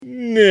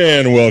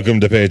And welcome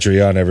to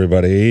Patreon,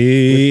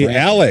 everybody.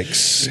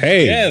 Alex,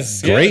 hey,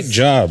 great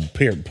job.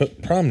 Here,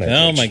 put prominent.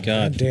 Oh my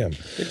God, damn,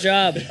 good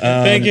job.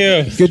 Thank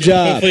you. Good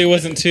job. Hopefully, it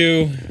wasn't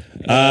too.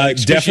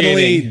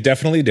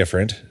 Definitely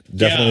different.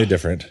 Definitely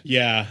different.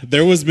 Yeah,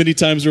 there was many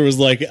times where it was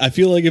like, I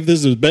feel like if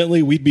this was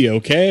Bentley, we'd be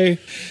okay.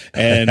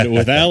 And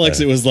with Alex,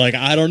 it was like,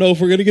 I don't know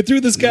if we're going to get through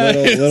this, guy.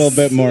 A little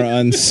bit more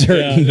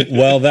uncertain. Yeah.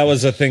 Well, that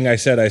was the thing I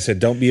said. I said,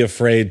 don't be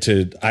afraid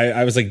to.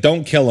 I was like,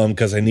 don't kill him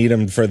because I need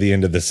him for the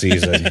end of the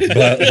season.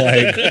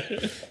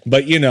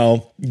 but you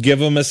know, give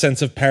them a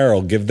sense of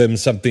peril. Give them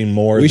something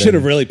more. We should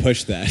have really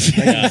pushed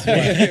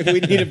that. We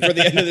need him for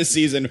the end of the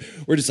season.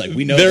 We're just like,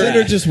 we know that.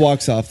 Or just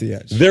walks off the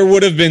edge. There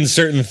would have been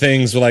certain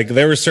things, like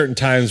there were certain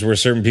times where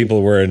certain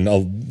people were in a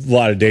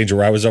lot of danger,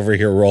 where I was over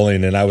here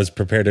rolling and I was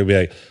prepared to be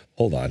like,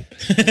 hold on.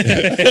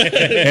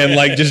 And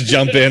like just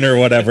jump in or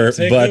whatever.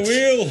 Take but the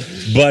wheel.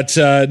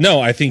 But no,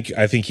 I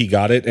think he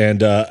got it,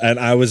 and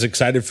I was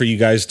excited for you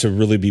guys to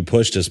really be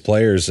pushed as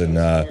players and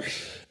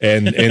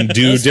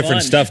do different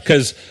fun. stuff,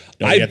 because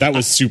that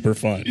was super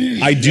fun.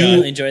 I do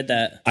really enjoyed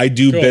that. I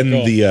do Cool,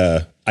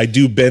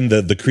 bend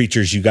cool. the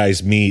creatures you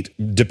guys meet,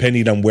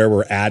 depending on where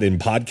we're at in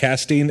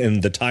podcasting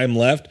and the time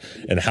left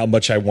and how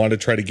much I want to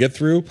try to get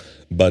through.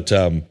 But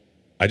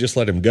I just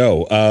let him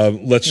go.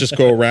 Let's just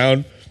go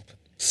around.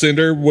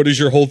 Cinder, what is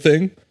your whole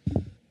thing?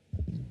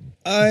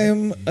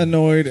 I'm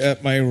annoyed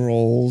at my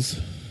rolls.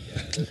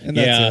 And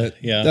that's it.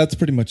 Yeah. That's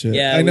pretty much it.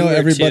 Yeah, I know we were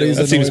everybody's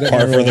too. That seems annoyed at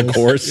par my for the rolls.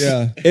 course.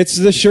 Yeah. It's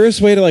the surest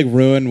way to like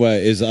ruin what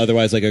is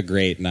otherwise like a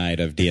great night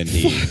of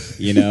D&D.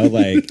 You know,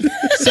 like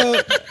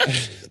So,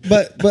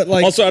 but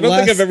like Also, I don't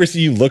think I've ever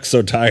seen you look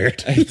so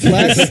tired.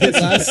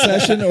 last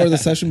session or the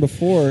session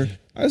before,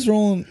 I was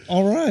rolling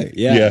all right.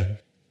 yeah.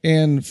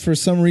 And for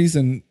some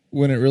reason,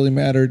 when it really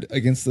mattered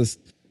against this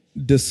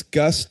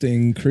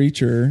disgusting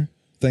creature,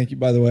 thank you,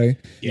 by the way.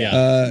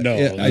 Yeah.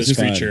 this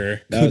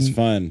creature. That was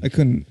fun. I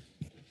couldn't.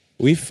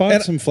 We fought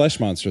And some flesh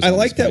monsters. I on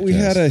like this that we podcast.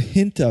 had a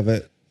hint of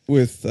it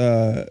with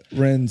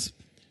Ren's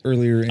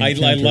earlier. I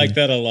encounter. like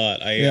that a lot.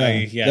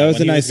 That was when a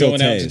he nice going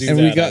little out to taste. do And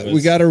that,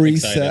 we got a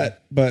reset, excited.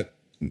 but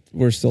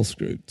we're still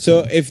screwed.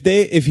 So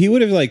if he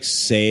would have like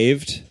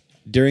saved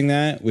during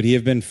that, would he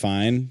have been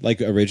fine? Like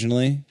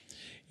originally?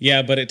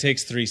 Yeah, but it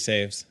takes 3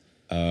 saves.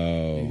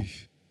 Oh,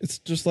 It's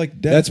just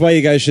like death. that's why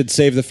you guys should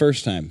save the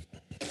first time.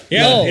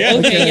 Yeah, Oh,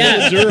 okay,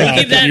 yeah.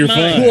 Keep that in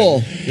mind.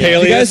 cool.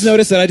 You guys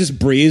notice that I just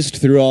breezed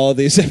through all of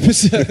these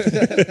episodes?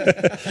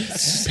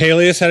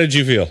 Peleus, how did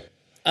you feel?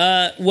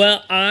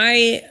 Well,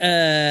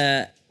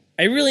 I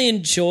really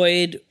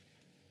enjoyed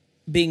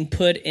being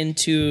put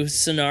into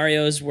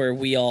scenarios where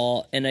we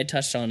all, and I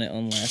touched on it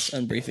on last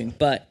unbriefing,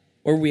 but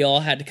where we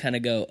all had to kind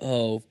of go,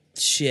 oh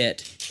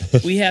shit,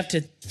 we have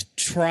to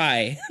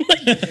try.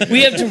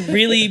 We have to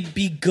really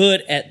be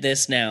good at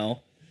this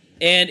now.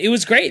 And it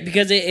was great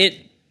because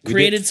it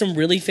created some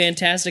really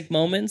fantastic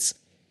moments,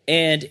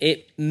 and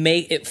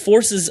it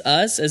forces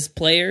us as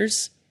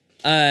players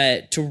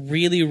to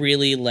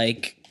really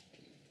like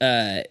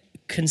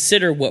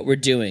consider what we're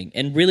doing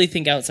and really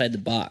think outside the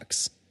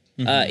box.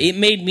 It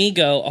made me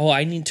go, oh,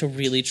 I need to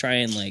really try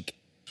and like,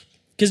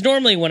 because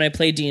normally when I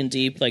play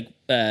D&D like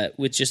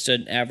with just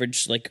an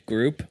average like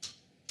group,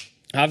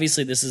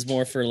 obviously this is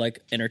more for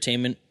like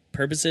entertainment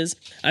purposes.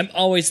 I'm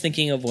always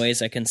thinking of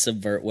ways I can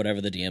subvert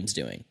whatever the DM's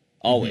doing.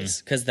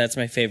 Always, because that's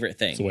my favorite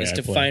thing, the way is I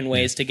to play. find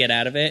ways to get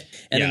out of it.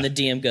 And then Yeah. the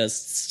DM goes,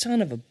 son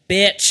of a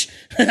bitch.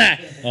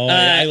 Oh,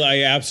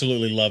 I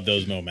absolutely love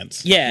those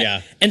moments.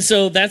 Yeah. And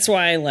so that's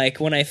why, like,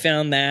 when I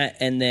found that,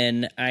 and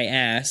then I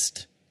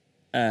asked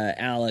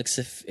Alex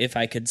if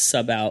I could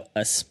sub out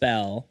a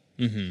spell,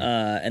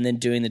 and then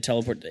doing the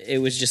teleport,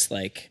 it was just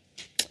like,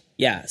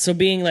 yeah. So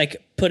being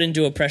like put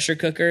into a pressure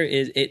cooker,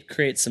 it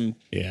creates some.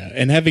 Yeah,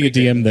 and having a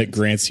DM that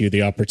grants you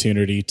the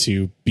opportunity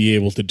to be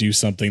able to do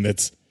something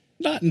that's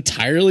not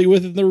entirely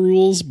within the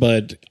rules,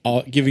 but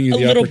giving you A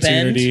the little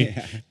opportunity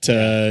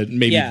to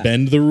maybe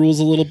bend the rules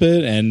a little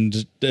bit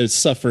and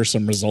suffer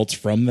some results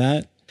from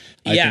that,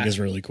 I think is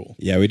really cool.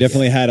 Yeah, we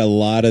definitely had a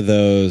lot of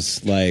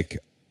those, like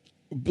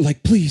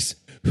please,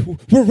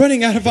 we're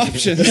running out of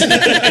options. Like,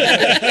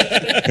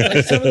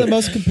 some of the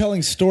most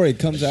compelling story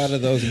comes out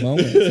of those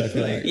moments. I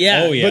feel like.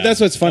 Yeah. Oh, yeah. But that's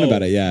what's fun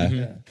about it,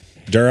 yeah.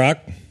 Duroc?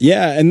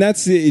 Yeah, and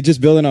that's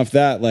just building off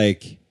that,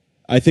 like,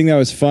 I think that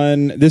was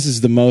fun. This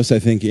is the most I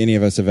think any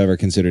of us have ever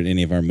considered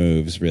any of our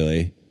moves,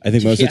 really. I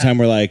think most of the time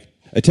we're like,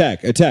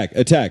 attack, attack,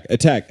 attack,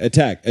 attack,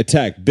 attack,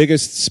 attack.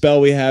 Biggest spell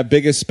we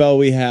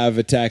have,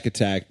 attack,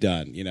 attack,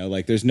 done. You know,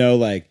 like there's no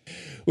like,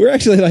 we're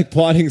actually like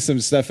plotting some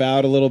stuff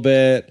out a little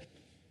bit.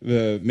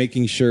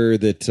 Making sure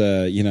that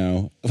you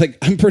know, like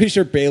I'm pretty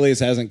sure Bailey's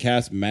hasn't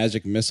cast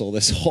magic missile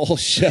this whole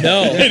show.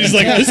 No, He's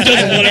like, this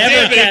doesn't want to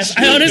damage.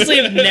 I honestly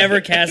have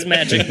never cast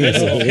magic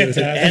missile,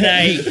 and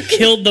I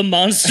killed the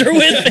monster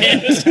with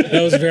it.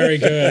 That was very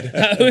good.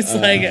 I was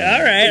like,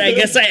 all right, I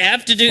guess I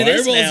have to do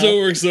this Fireballs now. don't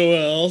work so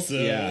well. So.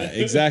 Yeah,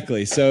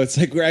 exactly. So it's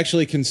like we're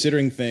actually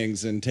considering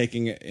things and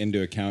taking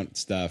into account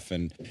stuff,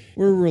 and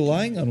We're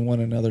relying on one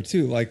another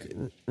too. Like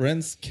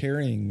Ren's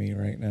carrying me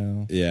right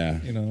now.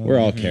 yeah, You know, we're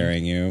all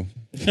carrying you.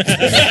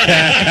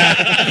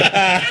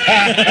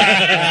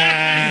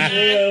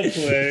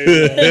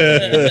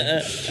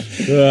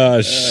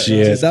 Oh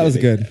shit! That was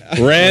good.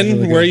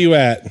 Ren, where are you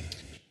at?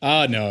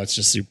 No, it's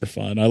just super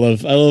fun. I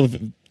love Alex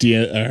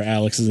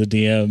as a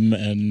DM,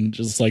 and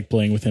just like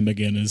playing with him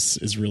again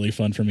is really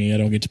fun for me. I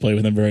don't get to play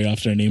with him very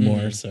often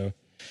anymore, so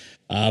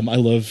I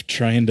love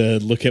trying to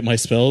look at my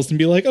spells and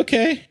be like,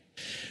 okay,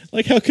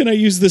 like how can I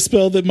use this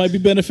spell that might be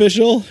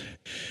beneficial?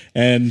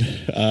 And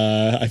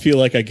I feel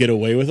like I get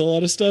away with a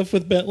lot of stuff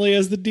with Bentley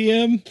as the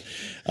DM,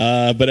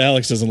 but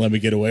Alex doesn't let me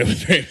get away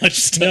with very much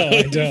stuff. No,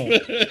 I don't.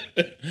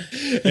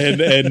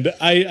 and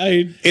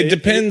It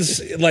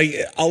depends. Like,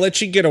 I'll let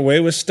you get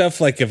away with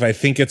stuff. Like, if I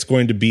think it's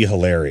going to be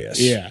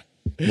hilarious. yeah.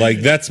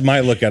 Like, that's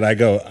my look at it. I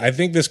go, I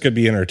think this could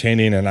be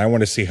entertaining, and I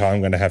want to see how I'm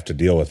going to have to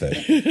deal with it.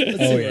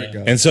 Oh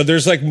yeah. And so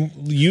there's like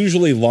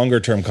usually longer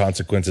term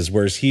consequences,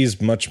 whereas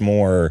he's much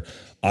more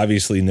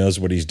obviously knows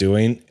what he's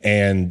doing,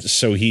 and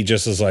so he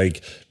just is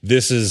like,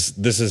 this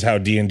is how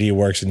D&D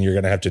works, and you're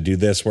going to have to do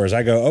this. Whereas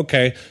I go,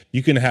 okay,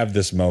 you can have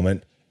this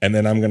moment, and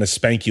then I'm going to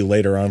spank you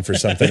later on for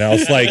something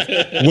else, like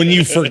when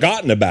you've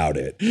forgotten about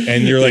it,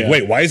 and you're like,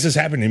 wait, why is this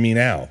happening to me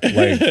now?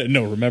 Like,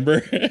 No,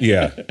 remember?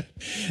 yeah.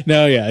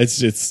 No, yeah,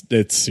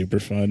 it's super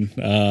fun.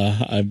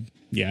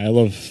 I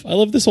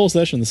love this whole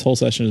session. This whole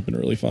session has been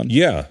really fun.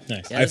 Yeah,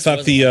 Nice. I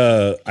thought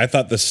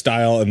the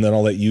style, and then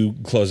I'll let you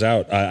close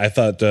out. I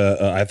thought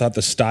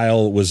the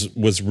style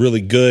was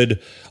really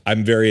good.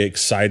 I'm very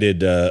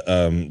excited to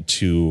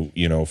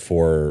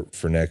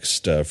for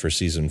next for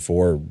season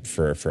 4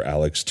 for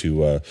Alex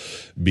to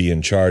be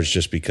in charge,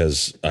 just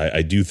because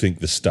I do think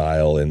the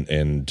style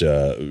and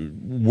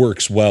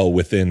works well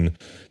within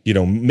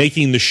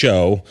making the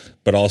show,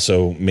 but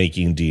also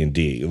making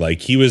D&D.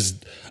 Like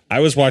I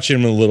was watching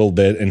him a little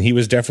bit, and he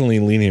was definitely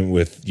leaning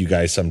with you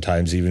guys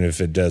sometimes, even if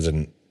it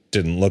didn't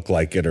look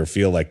like it or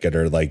feel like it,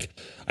 or like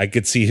I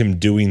could see him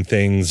doing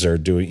things or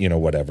doing,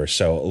 whatever.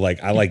 So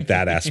like, I like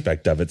that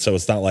aspect of it. So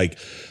it's not like,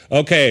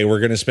 okay, we're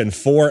going to spend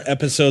 4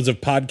 episodes of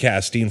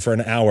podcasting for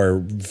an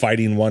hour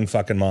fighting one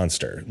fucking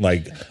monster.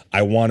 Like,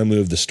 I want to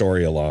move the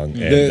story along.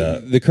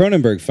 And The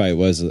Cronenberg fight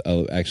was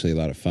actually a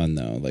lot of fun,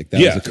 though. Like,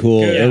 that Yeah. was a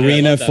cool Yeah, I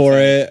arena love that for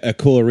fight. it, a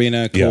cool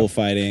arena, cool Yeah.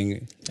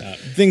 fighting.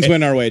 Things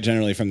went our way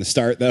generally from the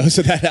start, though,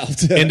 so that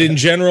helped. and in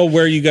general,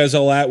 where are you guys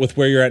all at with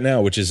where you're at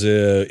now, which is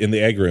in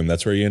the egg room?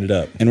 That's where you ended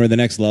up. And we're the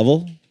next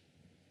level.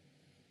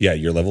 Yeah,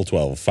 you're level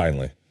 12,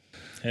 finally.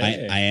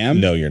 Hey. I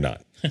am. No, you're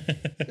not.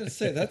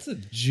 Say that's a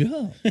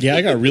jump. Yeah,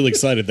 I got really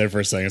excited there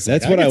for a second. It's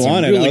That's like, what I got some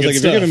wanted. really I was good like,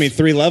 if you're stuff. giving me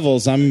 3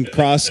 levels, I'm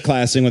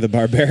cross-classing with a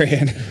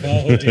barbarian.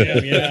 Oh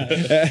damn,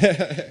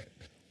 yeah.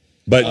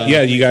 But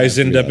yeah, you guys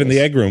ended up in the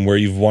egg room where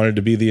you've wanted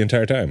to be the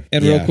entire time.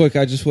 And Yeah. real quick,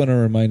 I just want to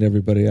remind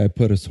everybody I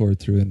put a sword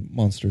through in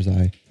Monster's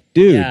eye.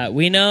 Dude, Yeah,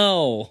 we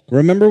know.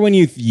 remember when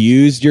you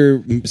used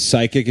your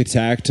psychic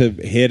attack to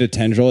hit a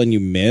tendril and you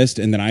missed,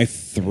 and then I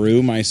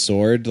threw my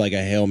sword like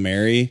a Hail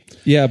Mary?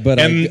 Yeah, but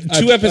And I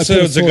 2 put a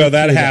episodes sword ago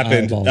that through the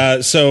happened. eyeball.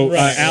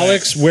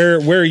 Alex, where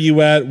are you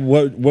at?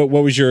 What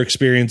was your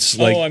experience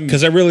like? I'm-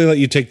 Because I really let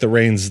you take the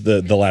reins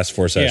the last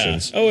 4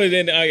 sessions. Yeah. Oh,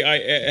 and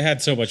I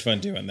had so much fun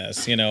doing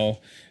this.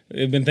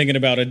 I've been thinking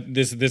about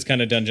this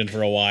kind of dungeon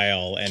for a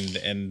while,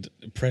 and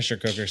pressure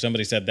cooker.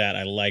 Somebody said that.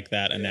 I like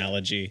that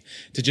analogy,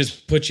 to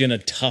just put you in a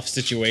tough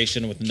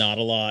situation with not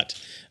a lot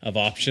of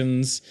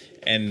options,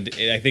 and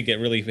I think it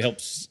really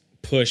helps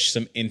push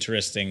some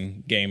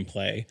interesting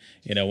gameplay.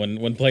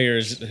 When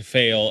players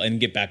fail and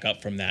get back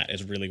up from that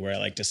is really where I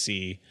like to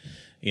see,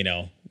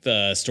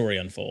 the story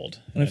unfold.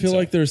 And I feel so-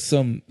 like there's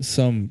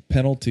some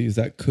penalties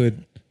that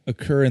could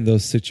occur in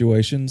those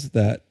situations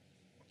that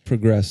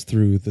progress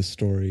through the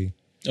story,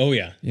 Oh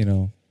yeah.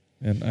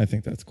 and I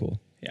think that's cool.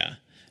 Yeah.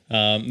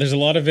 There's a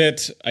lot of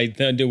it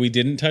we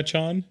didn't touch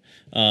on,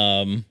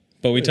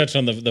 but we touched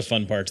on the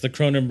fun parts. The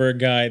Cronenberg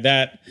guy,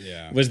 that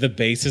was the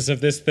basis of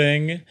this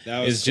thing.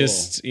 That was is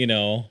just,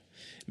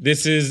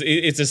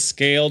 it's a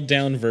scaled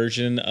down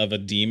version of a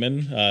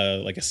demon,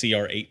 like a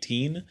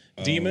CR18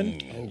 demon.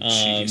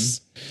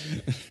 Jeez.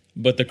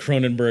 But the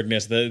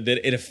Cronenbergness,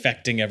 it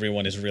affecting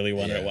everyone is really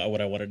what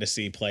I wanted to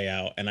see play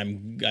out. And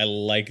I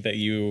like that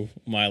you,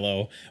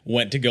 Milo,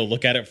 went to go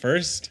look at it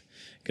first,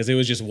 because it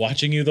was just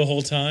watching you the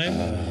whole time,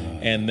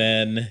 and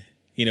then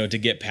to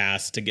get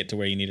to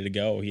where you needed to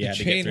go, he had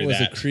to get Chain through was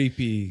that a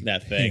creepy.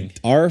 that thing.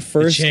 Our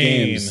first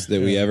chain. games that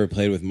we ever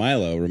played with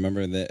Milo,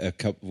 remember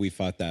that we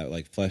fought that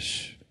like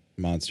flesh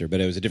monster,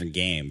 but it was a different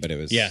game. But it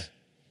was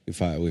we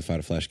fought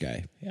a flesh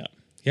guy. Yeah.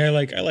 I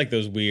like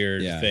those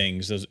weird Yeah.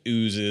 things, those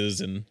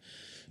oozes and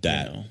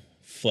That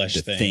flesh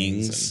the things.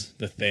 things. And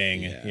the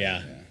thing.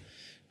 Yeah.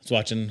 I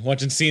was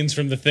watching scenes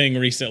from The Thing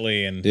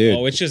recently, and Dude,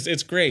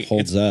 it's great.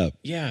 holds It's- up.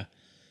 Yeah.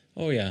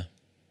 Oh yeah.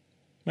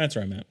 That's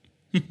where I'm at.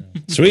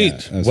 Sweet.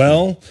 that was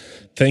Well,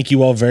 thank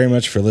you all very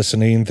much for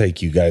listening.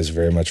 Thank you guys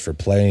very much for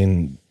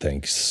playing.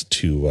 Thanks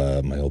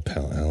to my old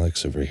pal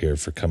Alex over here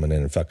for coming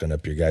in and fucking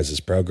up your guys'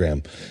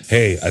 program.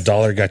 Hey,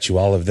 $1 got you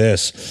all of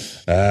this.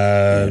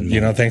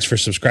 Thanks for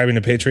subscribing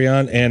to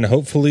Patreon, and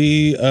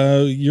hopefully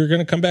you're going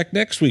to come back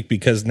next week,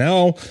 because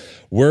now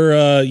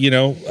we're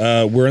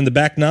we're in the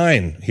back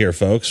nine here,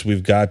 folks.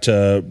 We've got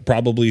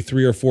probably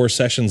 3 or 4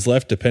 sessions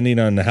left, depending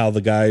on how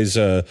the guys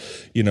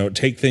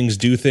take things,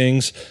 do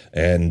things,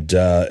 and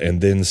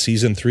then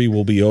season 3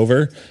 will be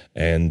over,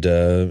 and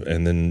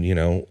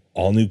then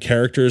all new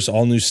characters,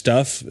 all new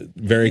stuff.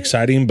 Very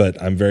exciting, but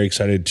I'm very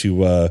excited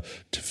to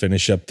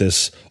finish up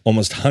this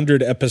almost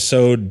 100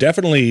 episode.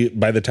 Definitely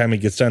by the time it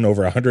gets done,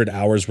 over 100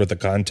 hours worth of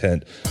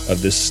content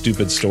of this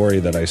stupid story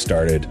that I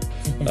started.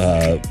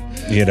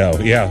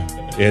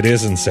 It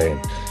is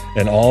insane,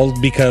 and all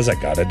because I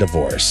got a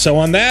divorce. So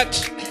on that,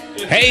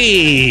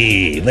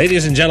 hey,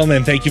 ladies and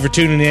gentlemen, thank you for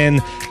tuning in,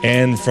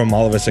 and from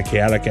all of us at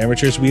Chaotic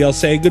Amateurs, we all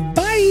say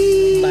goodbye.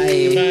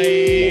 Bye.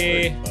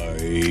 Bye.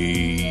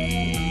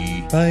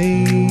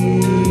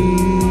 Bye.